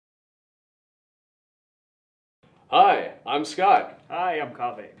Hi, I'm Scott. Hi, I'm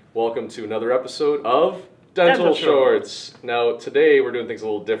Kaveh. Welcome to another episode of Dental Shorts. Now today we're doing things a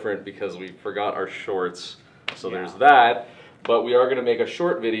little different because we forgot our shorts, so there's that. But we are going to make a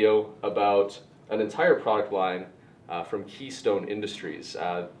short video about an entire product line from Keystone Industries.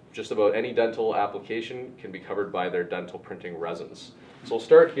 Just about any dental application can be covered by their dental printing resins. So we'll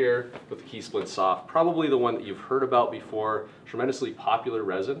start here with the KeySplint Soft, probably the one that you've heard about before, tremendously popular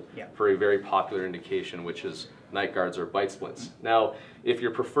resin for a very popular indication, which is night guards or bite splints. Now, if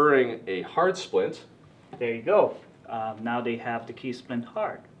you're preferring a hard splint, there you go. Now they have the KeySplint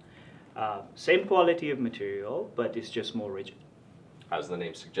Hard. Same quality of material, but it's just more rigid. As the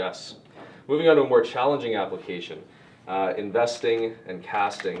name suggests. Moving on to a more challenging application, investing and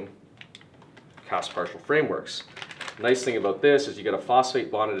casting cast partial frameworks. Nice thing about this is you get a phosphate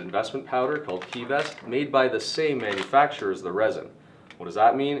bonded investment powder called Kaveh, made by the same manufacturer as the resin. What does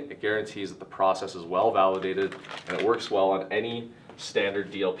that mean? It guarantees that the process is well validated and it works well on any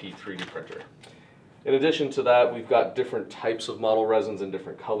standard DLP 3D printer. In addition to that, we've got different types of model resins in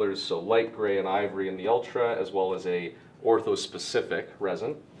different colors, so light gray and ivory in the Ultra, as well as a ortho-specific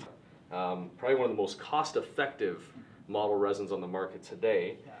resin. Probably one of the most cost-effective model resins on the market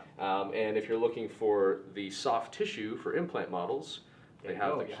today. And if you're looking for the soft tissue for implant models, they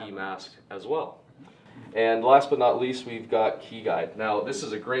have the Key Mask as well. And last but not least, we've got Key Guide. Now, this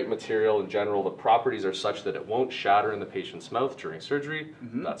is a great material in general. The properties are such that it won't shatter in the patient's mouth during surgery.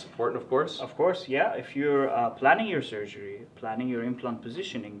 That's important, of course. Of course, yeah. If you're planning your surgery, planning your implant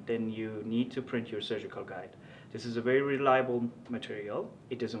positioning, then you need to print your surgical guide. This is a very reliable material.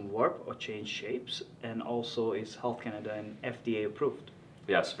 It doesn't warp or change shapes, and also is Health Canada and FDA approved.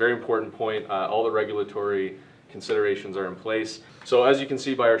 Yes, very important point. All the regulatory considerations are in place. So as you can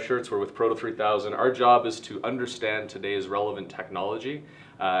see by our shirts, we're with Proto 3000. Our job is to understand today's relevant technology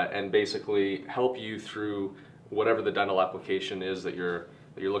and basically help you through whatever the dental application is that you're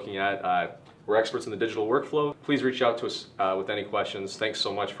looking at. We're experts in the digital workflow. Please reach out to us with any questions. Thanks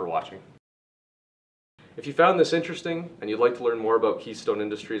so much for watching. If you found this interesting and you'd like to learn more about Keystone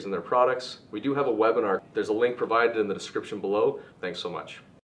Industries and their products, we do have a webinar. There's a link provided in the description below. Thanks so much.